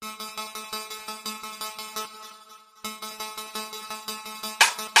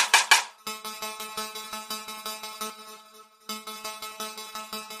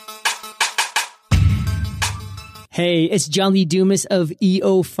Hey, it's John Lee Dumas of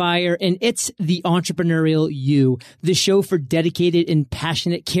EO Fire, and it's The Entrepreneurial You, the show for dedicated and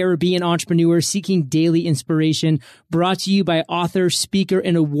passionate Caribbean entrepreneurs seeking daily inspiration, brought to you by author, speaker,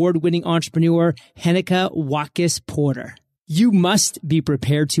 and award-winning entrepreneur Heneka Watkis Porter. You must be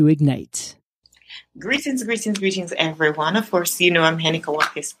prepared to ignite. Greetings, everyone. Of course, you know I'm Heneka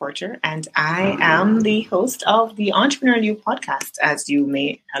Watkis Porter, and I am the host of the Entrepreneurial You podcast, as you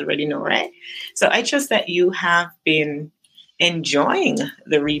may already know, right? So I trust that you have been enjoying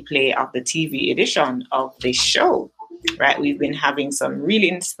the replay of the TV edition of the show, right? We've been having some really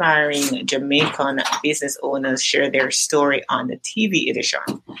inspiring Jamaican business owners share their story on the TV edition.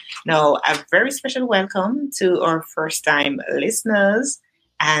 Now, a very special welcome to our first-time listeners.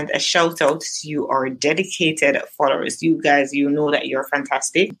 And a shout out to you, our dedicated followers. You guys, you know that you're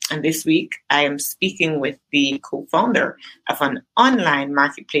fantastic. And this week, I am speaking with the co-founder of an online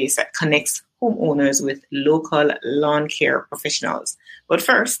marketplace that connects homeowners with local lawn care professionals. But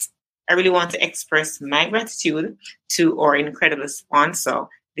first, I really want to express my gratitude to our incredible sponsor,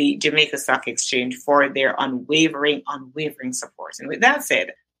 the Jamaica Stock Exchange, for their unwavering support. And with that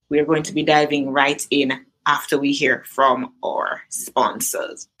said, we're going to be diving right in after we hear from our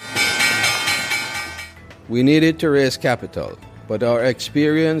sponsors. We needed to raise capital, but our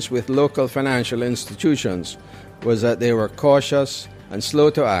experience with local financial institutions was that they were cautious and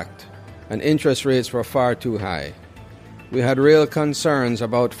slow to act, and interest rates were far too high. We had real concerns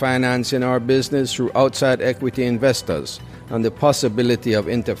about financing our business through outside equity investors and the possibility of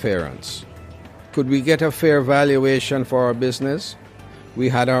interference. Could we get a fair valuation for our business? We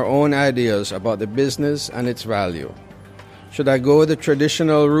had our own ideas about the business and its value. Should I go the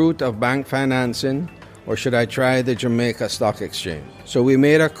traditional route of bank financing, or should I try the Jamaica Stock Exchange? So we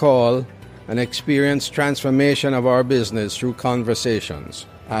made a call and experienced transformation of our business through conversations.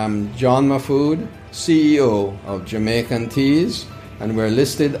 I'm John Mahfood, CEO of Jamaican Teas, and we're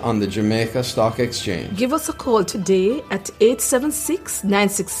listed on the Jamaica Stock Exchange. Give us a call today at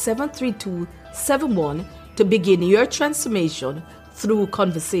 876-967-3271 to begin your transformation through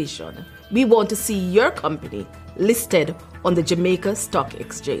conversation. We want to see your company listed on the Jamaica Stock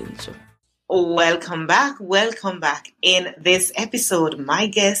Exchange. Welcome back. In this episode, my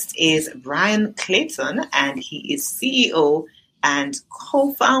guest is Bryan Clayton, and he is CEO and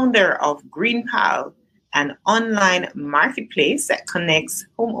co-founder of GreenPal, an online marketplace that connects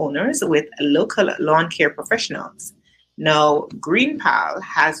homeowners with local lawn care professionals. Now, GreenPal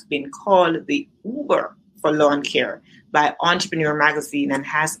has been called the Uber for lawn care by Entrepreneur Magazine and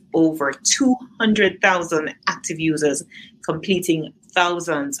has over 200,000 active users completing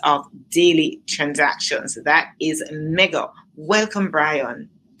thousands of daily transactions. That is mega. Welcome, Bryan.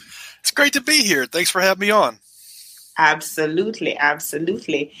 It's great to be here. Thanks for having me on. Absolutely.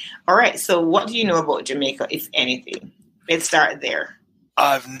 All right. So what do you know about Jamaica, if anything? Let's start there.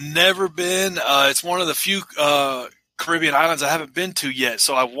 I've never been. It's one of the few Caribbean islands I haven't been to yet.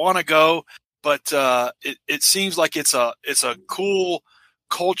 So I want to go. But it seems like it's a cool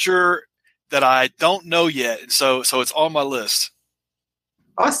culture that I don't know yet, and so it's on my list.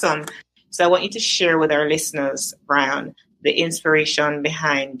 Awesome. So I want you to share with our listeners, Bryan, the inspiration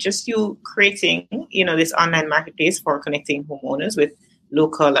behind just you creating, this online marketplace for connecting homeowners with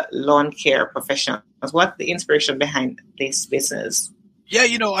local lawn care professionals. What's the inspiration behind this business? Yeah,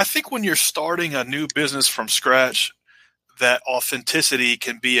 I think when you're starting a new business from scratch, that authenticity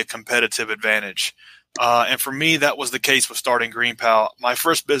can be a competitive advantage. And for me, that was the case with starting GreenPal. My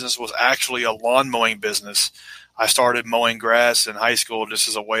first business was actually a lawn mowing business. I started mowing grass in high school just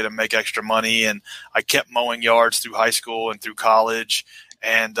as a way to make extra money. And I kept mowing yards through high school and through college.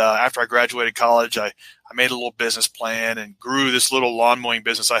 And after I graduated college, I made a little business plan and grew this little lawn mowing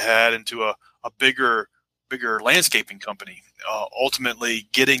business I had into a bigger landscaping company, ultimately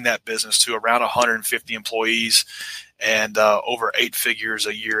getting that business to around 150 employees and over 8 figures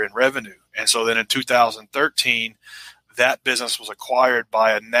a year in revenue. And so then in 2013, that business was acquired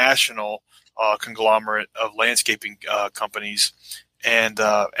by a national conglomerate of landscaping companies. And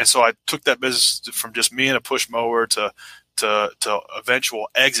so I took that business from just me and a push mower to eventual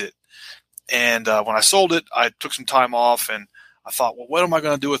exit. And when I sold it, I took some time off and I thought, well, what am I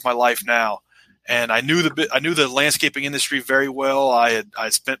going to do with my life now? And I knew the landscaping industry very well. I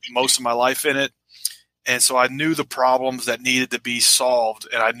spent most of my life in it. And so I knew the problems that needed to be solved,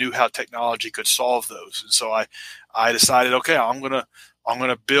 and I knew how technology could solve those. And so I decided, okay, I'm gonna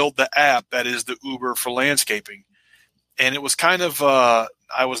build the app that is the Uber for landscaping. And it was kind of I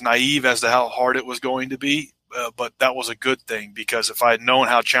was naive as to how hard it was going to be, but that was a good thing, because if I had known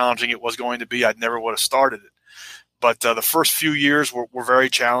how challenging it was going to be, I'd never would have started it. But the first few years were very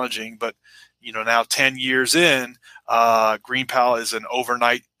challenging. But now 10 years in, GreenPal is a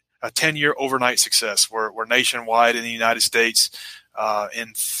 10-year overnight success. We're nationwide in the United States,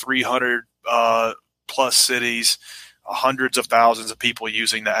 in 300 plus cities, hundreds of thousands of people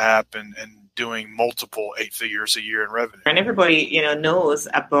using the app and doing multiple 8 figures a year in revenue. And everybody, knows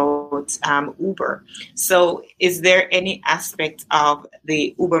about Uber. So is there any aspect of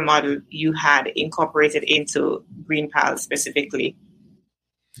the Uber model you had incorporated into GreenPal specifically?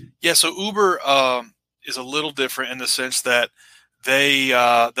 Yeah, so Uber is a little different in the sense that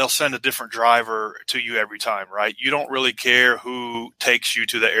they'll send a different driver to you every time, right? You don't really care who takes you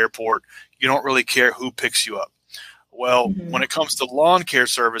to the airport. You don't really care who picks you up. Well, when it comes to lawn care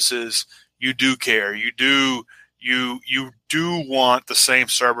services, you do care. You do want the same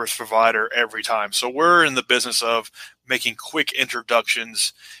service provider every time. So we're in the business of making quick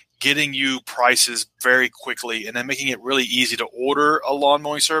introductions, getting you prices very quickly, and then making it really easy to order a lawn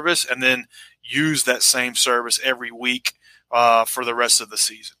mowing service and then use that same service every week for the rest of the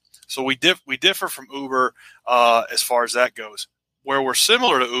season. So we differ from Uber as far as that goes. Where we're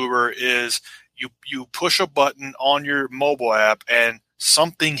similar to Uber is you push a button on your mobile app and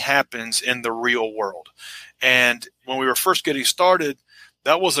something happens in the real world. And when we were first getting started,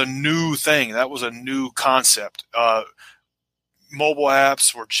 that was a new thing. That was a new concept. Mobile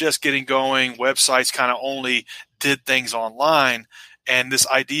apps were just getting going. Websites kind of only did things online. And this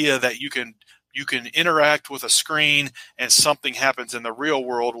idea that you can interact with a screen and something happens in the real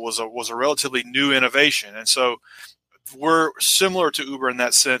world was a relatively new innovation. And so we're similar to Uber in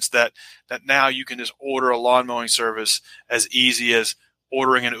that sense that now you can just order a lawn mowing service as easy as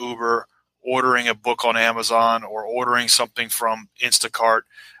ordering an Uber, ordering a book on Amazon, or ordering something from Instacart.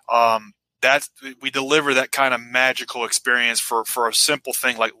 We deliver that kind of magical experience for a simple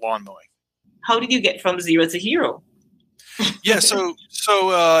thing like lawn mowing. How did you get from zero to hero? Yeah, so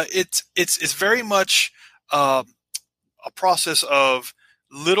it's very much a process of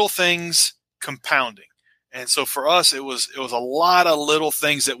little things compounding. And so for us, it was a lot of little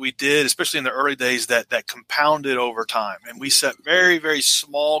things that we did, especially in the early days, that compounded over time. And we set very, very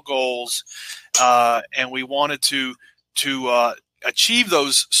small goals, and we wanted to achieve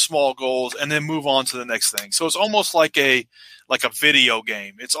those small goals and then move on to the next thing. So it's almost like a video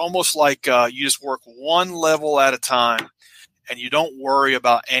game. It's almost like you just work one level at a time, and you don't worry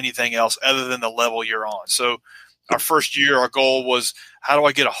about anything else other than the level you're on. So our first year, our goal was, how do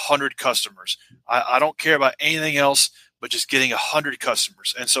I get 100 customers? I don't care about anything else but just getting 100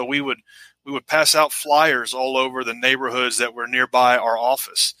 customers. And so we would pass out flyers all over the neighborhoods that were nearby our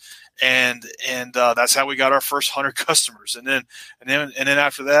office. And that's how we got our first 100 customers. And then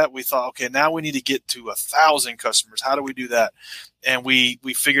after that, we thought, okay, now we need to get to 1,000 customers. How do we do that? And we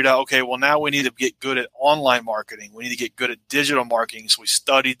figured out, okay, well, now we need to get good at online marketing. We need to get good at digital marketing. So we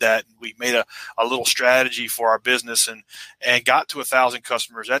studied that, and we made a little strategy for our business and got to 1,000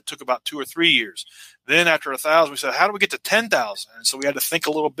 customers. That took about 2 or 3 years. Then after 1,000, we said, how do we get to 10,000? And so we had to think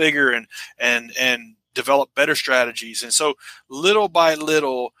a little bigger and develop better strategies. And so little by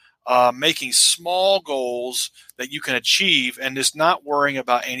little, making small goals that you can achieve and just not worrying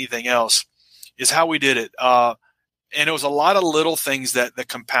about anything else is how we did it. And it was a lot of little things that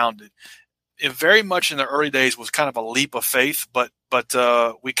compounded. It very much in the early days was kind of a leap of faith, but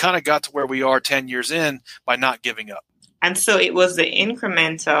we kind of got to where we are 10 years in by not giving up. And so it was the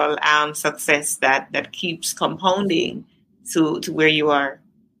incremental success that keeps compounding to where you are.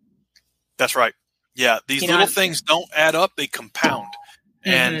 That's right. Yeah, these little things don't add up; they compound,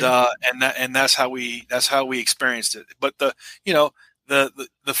 and that's how we experienced it. But the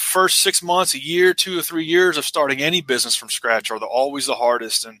first 6 months, a year, 2 or 3 years of starting any business from scratch are always the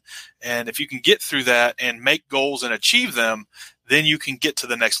hardest. And if you can get through that and make goals and achieve them, then you can get to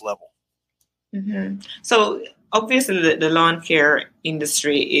the next level. Mm-hmm. So obviously the lawn care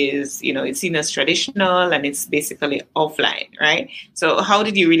industry is, it's seen as traditional and it's basically offline, right? So how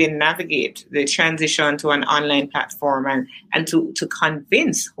did you really navigate the transition to an online platform and to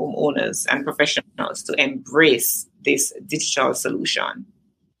convince homeowners and professionals to embrace this digital solution?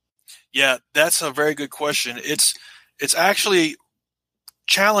 Yeah, that's a very good question. It's actually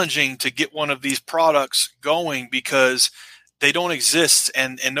challenging to get one of these products going because they don't exist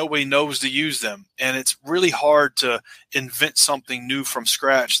and nobody knows to use them. And it's really hard to invent something new from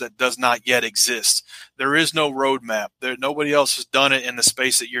scratch that does not yet exist. There is no roadmap. Nobody else has done it in the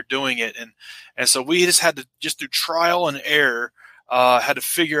space that you're doing it. And so we just had to, just through trial and error, had to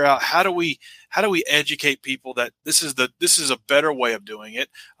figure out how do we educate people that this is a better way of doing it?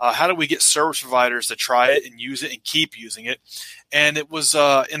 How do we get service providers to try it and use it and keep using it? And it was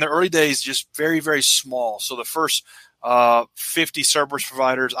in the early days just very, very small. So the first 50 service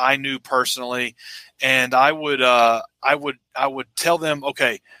providers I knew personally, and I would tell them,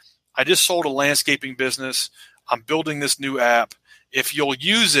 okay, I just sold a landscaping business. I'm building this new app. If you'll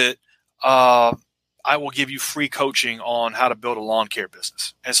use it, I will give you free coaching on how to build a lawn care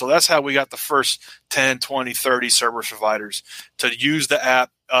business. And so that's how we got the first 10, 20, 30 service providers to use the app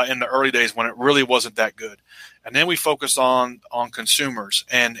in the early days when it really wasn't that good. And then we focused on consumers,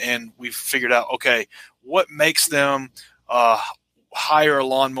 and we figured out, okay, what makes them hire a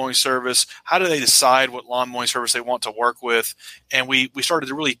lawn mowing service? How do they decide what lawn mowing service they want to work with? And we started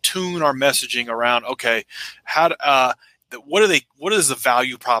to really tune our messaging around, okay, what is the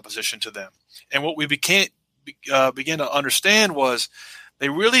value proposition to them? And what we began to understand was they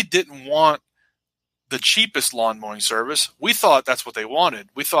really didn't want the cheapest lawn mowing service. We thought that's what they wanted.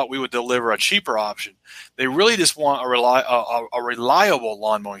 We thought we would deliver a cheaper option. They really just want a reliable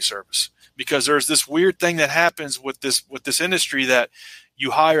lawn mowing service, because there's this weird thing that happens with this industry that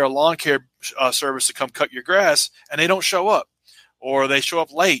you hire a lawn care service to come cut your grass and they don't show up, or they show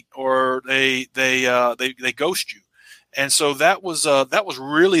up late, or they ghost you. And so that was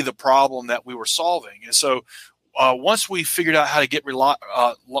really the problem that we were solving. And so once we figured out how to get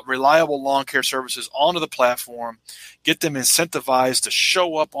reliable lawn care services onto the platform, get them incentivized to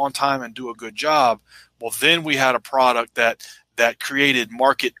show up on time and do a good job, well, then we had a product that created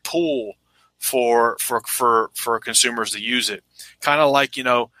market pull for consumers to use it. Kind of like,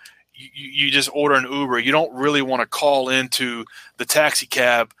 you just order an Uber. You don't really want to call into the taxi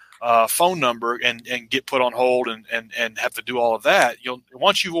cab phone number and get put on hold and have to do all of that.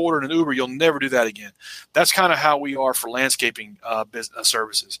 Once you've ordered an Uber, you'll never do that again. That's kind of how we are for landscaping business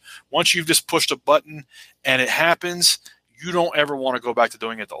services. Once you've just pushed a button and it happens, you don't ever want to go back to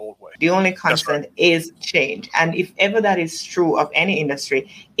doing it the old way. The only constant is change. And if ever that is true of any industry,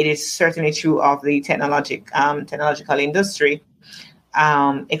 it is certainly true of the technological industry.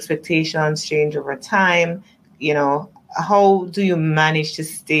 Expectations change over time. How do you manage to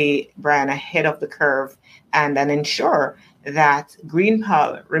stay, Bryan, ahead of the curve and ensure that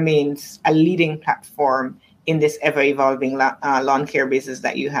GreenPal remains a leading platform in this ever-evolving lawn care business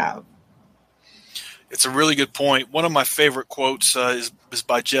that you have? It's a really good point. One of my favorite quotes is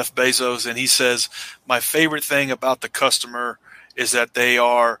by Jeff Bezos, and he says, "My favorite thing about the customer is that they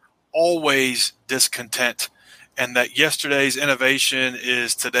are always discontent, and that yesterday's innovation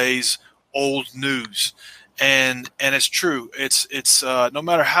is today's old news." And it's true. It's no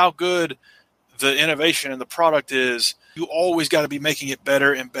matter how good the innovation and the product is, you always got to be making it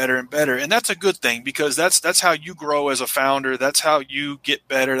better and better and better. And that's a good thing, because that's how you grow as a founder. That's how you get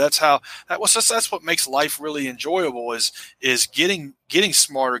better. That's what makes life really enjoyable is getting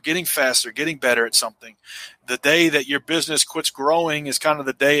smarter, getting faster, getting better at something. The day that your business quits growing is kind of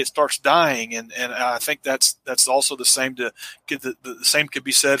the day it starts dying. And I think that's also the same the same could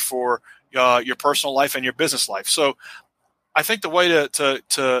be said for your personal life and your business life. So I think the way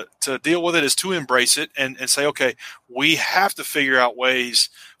to deal with it is to embrace it and say, okay, we have to figure out ways.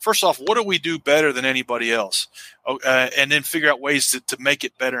 First off, what do we do better than anybody else? And then figure out ways to make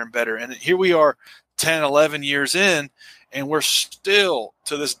it better and better. And here we are 10, 11 years in, and we're still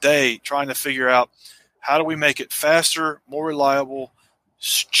to this day trying to figure out how do we make it faster, more reliable,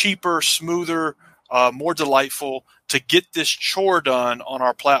 cheaper, smoother, more delightful, to get this chore done on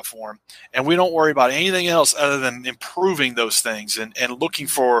our platform. And we don't worry about anything else other than improving those things and looking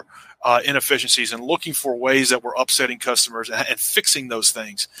for inefficiencies and looking for ways that we're upsetting customers and fixing those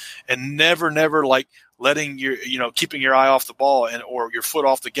things, and never like letting keeping your eye off the ball or your foot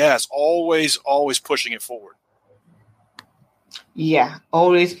off the gas, always pushing it forward. Yeah,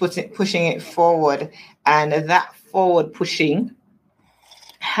 always pushing it forward. And that forward pushing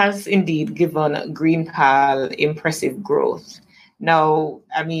has indeed given GreenPal impressive growth. Now,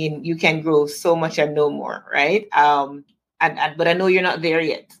 I mean, you can grow so much and no more, right? But I know you're not there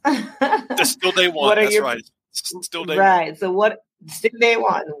yet. That's still day one. That's right. Still day one. Right. So still day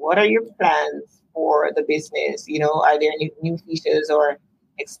one, what are your plans for the business? Are there any new features or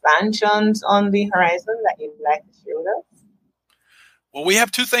expansions on the horizon that you'd like to share with us? Well, we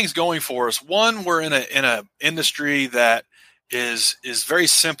have two things going for us. One, we're in a industry that is very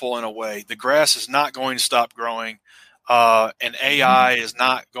simple in a way. The grass is not going to stop growing, and AI is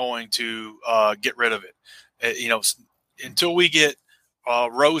not going to get rid of it. Until we get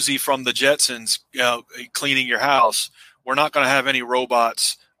Rosie from the Jetsons cleaning your house, we're not going to have any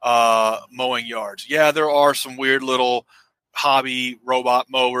robots mowing yards. Yeah, there are some weird little hobby robot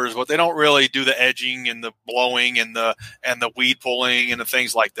mowers, but they don't really do the edging and the blowing and the weed pulling and the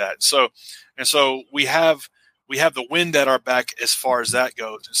things like that. So we have we have the wind at our back as far as that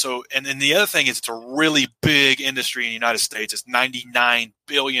goes. So, and then the other thing is it's a really big industry in the United States. It's $99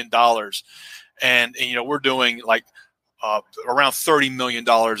 billion. And we're doing like around $30 million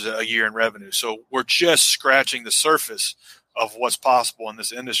a year in revenue. So we're just scratching the surface of what's possible in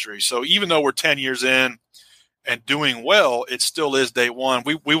this industry. So even though we're 10 years in and doing well, it still is day one.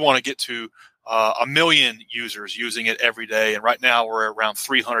 We want to get to 1 million users using it every day. And right now we're around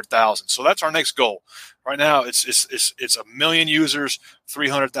 300,000. So that's our next goal. Right now it's 1 million users,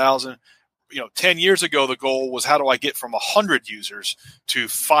 300,000. 10 years ago, the goal was how do I get from 100 users to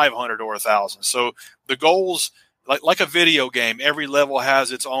 500 or 1,000? So the goals, like a video game, every level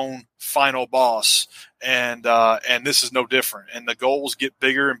has its own final boss, and this is no different. And the goals get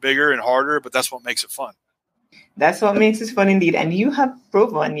bigger and bigger and harder, but that's what makes it fun. That's what makes it fun indeed. And you have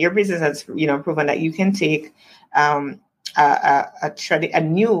proven, your business has proven that you can take a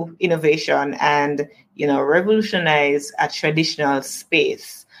new innovation and revolutionize a traditional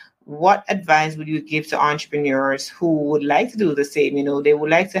space. What advice would you give to entrepreneurs who would like to do the same? They would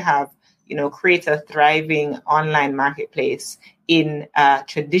like to have, create a thriving online marketplace in a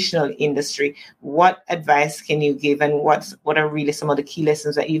traditional industry. What advice can you give, and what are really some of the key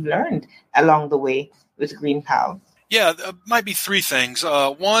lessons that you've learned along the way with GreenPal? Yeah, there might be three things.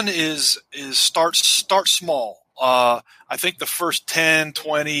 One is start small. I think the first 10,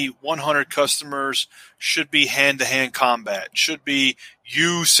 20, 100 customers should be hand-to-hand combat, should be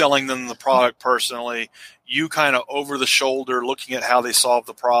you selling them the product personally, you kind of over the shoulder looking at how they solve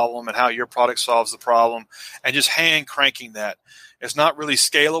the problem and how your product solves the problem, and just hand cranking that. It's not really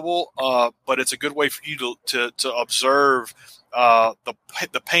scalable, but it's a good way for you to observe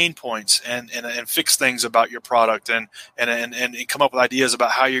the pain points and fix things about your product and come up with ideas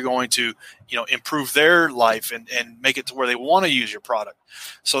about how you're going to improve their life and make it to where they want to use your product.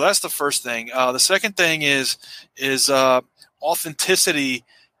 So that's the first thing. The second thing is authenticity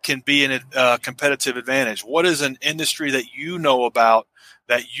can be a competitive advantage. What is an industry that you know about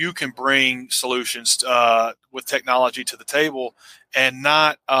that you can bring solutions with technology to the table and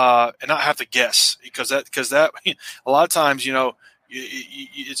not have to guess, because that a lot of times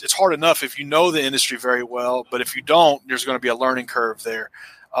it's hard enough if you know the industry very well, but if you don't, there's going to be a learning curve there.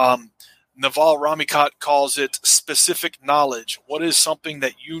 Naval Ravikant calls it specific knowledge. What is something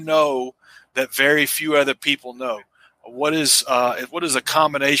that you know that very few other people know? What is a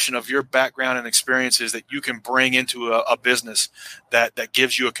combination of your background and experiences that you can bring into a business that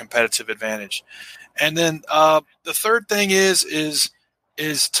gives you a competitive advantage? And then the third thing is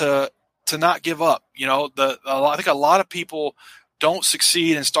to not give up. I think a lot of people don't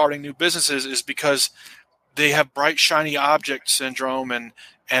succeed in starting new businesses is because they have bright shiny object syndrome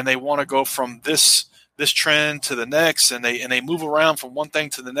and they want to go from this trend to the next, and they move around from one thing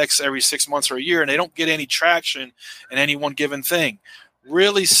to the next every 6 months or a year, and they don't get any traction in any one given thing.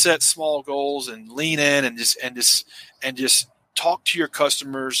 Really set small goals and lean in and just talk to your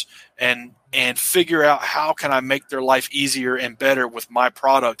customers and figure out how can I make their life easier and better with my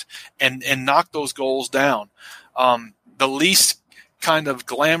product and knock those goals down. The least kind of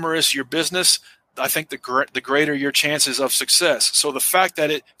glamorous your business, I think the greater your chances of success. So the fact that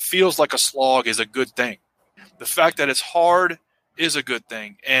it feels like a slog is a good thing. The fact that it's hard is a good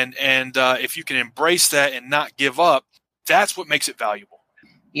thing. And if you can embrace that and not give up, that's what makes it valuable.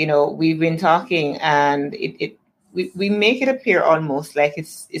 We've been talking, and we make it appear almost like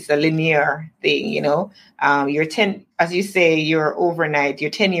it's a linear thing. Your 10, as you say, your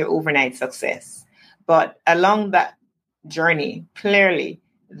 10-year overnight success. But along that journey, clearly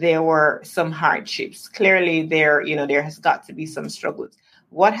there were some hardships. Clearly there has got to be some struggles.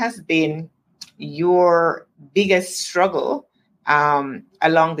 What has been your biggest struggle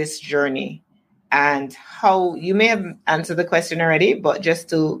along this journey? And how, you may have answered the question already, but just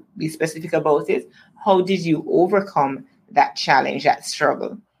to be specific about it, how did you overcome that challenge, that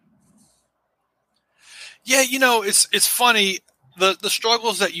struggle? Yeah, it's funny, the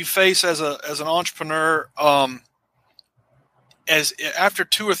struggles that you face as an entrepreneur. As after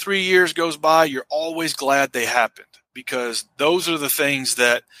 2 or 3 years goes by, you're always glad they happened, because those are the things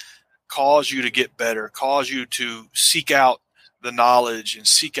that cause you to get better, cause you to seek out the knowledge and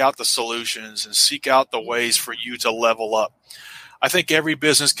seek out the solutions and seek out the ways for you to level up. I think every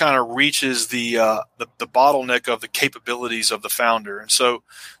business kind of reaches the bottleneck of the capabilities of the founder. And so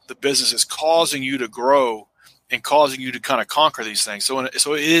the business is causing you to grow and causing you to kind of conquer these things. So it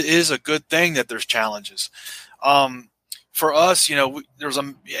is a good thing that there's challenges. for us, there's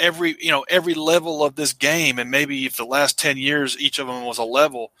every level of this game, and maybe if the last 10 years, each of them was a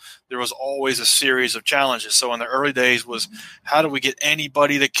level, there was always a series of challenges. So in the early days was, how do we get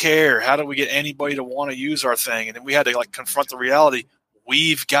anybody to care? How do we get anybody to want to use our thing? And then we had to confront the reality.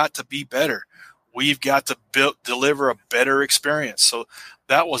 We've got to be better. We've got to deliver a better experience. So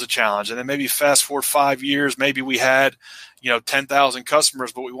that was a challenge. And then maybe fast forward 5 years, maybe we had, 10,000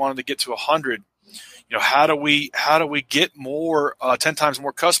 customers, but we wanted to get to 100. How do we get more, 10 times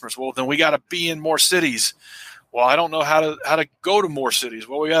more customers? Well, then we got to be in more cities. Well, I don't know how to go to more cities.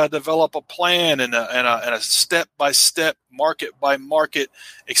 Well, we got to develop a plan and a step-by-step, market-by-market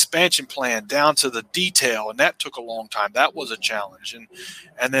expansion plan down to the detail, and that took a long time. That was a challenge,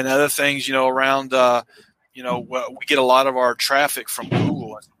 and then other things, around, we get a lot of our traffic from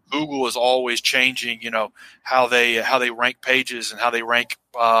Google. Google is always changing, how they rank pages and how they rank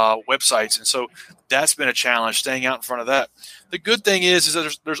websites, and so that's been a challenge, staying out in front of that. The good thing is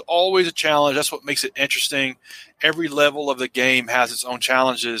that there's always a challenge. That's what makes it interesting. Every level of the game has its own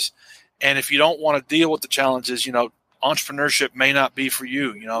challenges, and if you don't want to deal with the challenges, entrepreneurship may not be for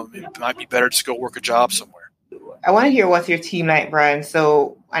you. It might be better to go work a job somewhere. I want to hear what's your team like, Bryan.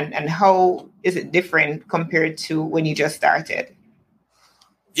 So, and how is it different compared to when you just started?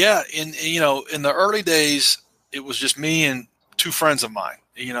 Yeah, in the early days, it was just me and two friends of mine.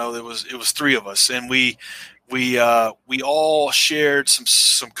 It was three of us, and we all shared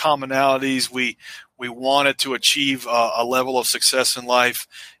some commonalities. We wanted to achieve a level of success in life,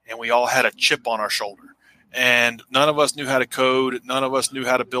 and we all had a chip on our shoulder. And none of us knew how to code. None of us knew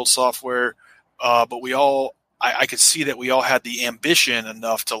how to build software, but I could see that we all had the ambition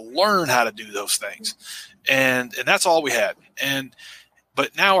enough to learn how to do those things, and that's all we had.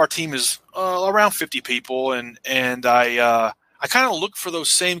 But now our team is around 50 people, and I kind of look for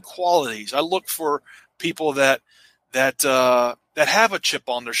those same qualities. I look for people that have a chip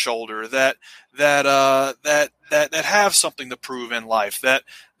on their shoulder, that have something to prove in life, that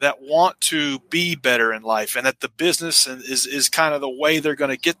want to be better in life, and that the business is kind of the way they're going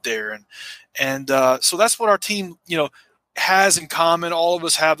to get there. And so that's what our team, has in common. All of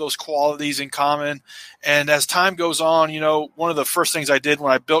us have those qualities in common. And as time goes on, one of the first things I did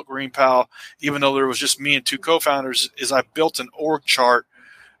when I built GreenPal, even though there was just me and two co-founders, is I built an org chart,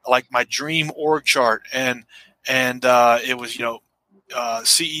 like my dream org chart. And it was, CEO,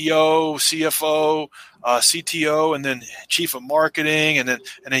 CFO, CTO, and then chief of marketing. And then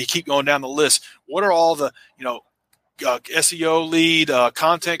you keep going down the list. What are all the, SEO lead,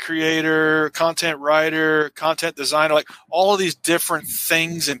 content creator, content writer, content designer, like all of these different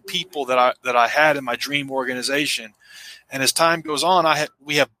things and people that I had in my dream organization. And as time goes on,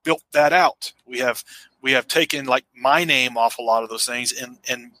 we have built that out. We have taken like my name off a lot of those things and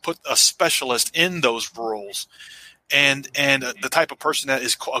put a specialist in those roles, and the type of person that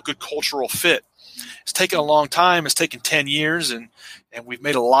is a good cultural fit. It's taken a long time. It's taken 10 years, and we've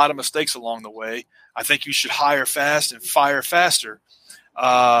made a lot of mistakes along the way. I think you should hire fast and fire faster.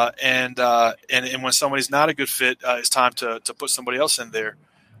 And when somebody's not a good fit, it's time to put somebody else in there.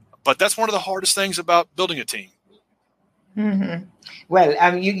 But that's one of the hardest things about building a team. Mm-hmm.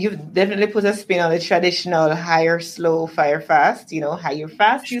 Well, you've definitely put a spin on the traditional hire slow, fire fast. Hire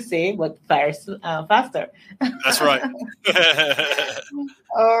fast, you say, but fire faster. That's right.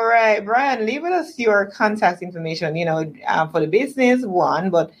 All right, Bryan, leave with us your contact information, for the business one,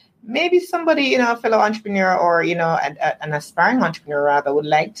 but maybe somebody, a fellow entrepreneur or, an aspiring entrepreneur rather would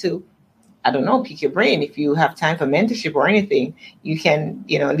like to, pick your brain. If you have time for mentorship or anything, you can,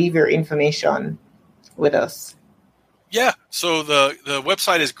 leave your information with us. Yeah. So the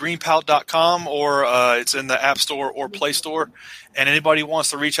website is greenpal.com, or it's in the App Store or Play Store. And anybody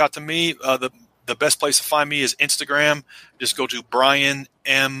wants to reach out to me, the best place to find me is Instagram. Just go to Bryan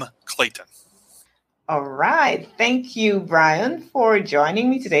M. Clayton. All right. Thank you, Bryan, for joining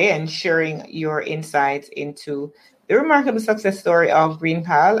me today and sharing your insights into the remarkable success story of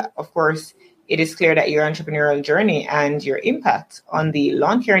GreenPal. Of course, it is clear that your entrepreneurial journey and your impact on the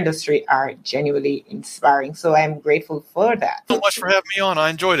lawn care industry are genuinely inspiring. So I'm grateful for that. Thank you so much for having me on. I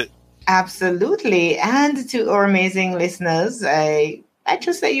enjoyed it. Absolutely. And to our amazing listeners, I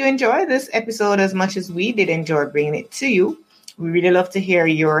trust that you enjoyed this episode as much as we did enjoy bringing it to you. We really love to hear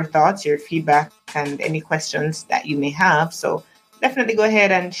your thoughts, your feedback, and any questions that you may have. So definitely go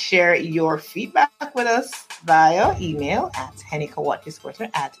ahead and share your feedback with us via email at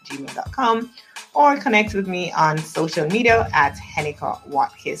hennikawatkisporter@gmail.com or connect with me on social media at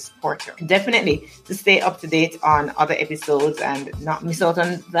hennikawatkisporter. Definitely to stay up to date on other episodes and not miss out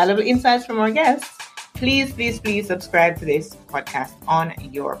on valuable insights from our guests, Please subscribe to this podcast on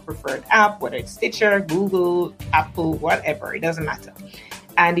your preferred app, whether it's Stitcher, Google, Apple, whatever. It doesn't matter.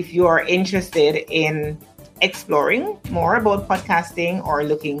 And if you're interested in exploring more about podcasting or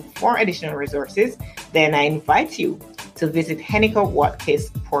looking for additional resources, then I invite you to visit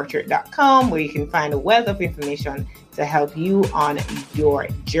HenicoWatkisPorter.com, where you can find a wealth of information to help you on your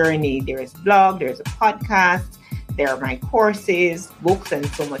journey. There is a blog, there's a podcast, there are my courses, books, and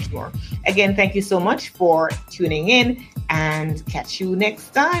so much more. Again, thank you so much for tuning in, and catch you next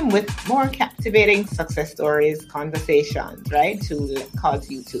time with more captivating success stories, conversations, right? To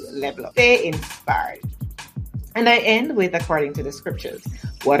cause you to level up. Stay inspired. And I end with, according to the scriptures,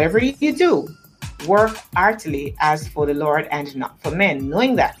 whatever you do, work heartily as for the Lord and not for men,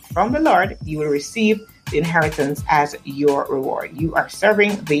 knowing that from the Lord you will receive the inheritance as your reward. You are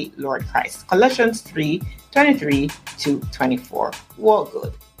serving the Lord Christ. Colossians 3:23-24. Walk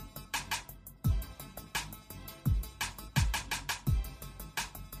good.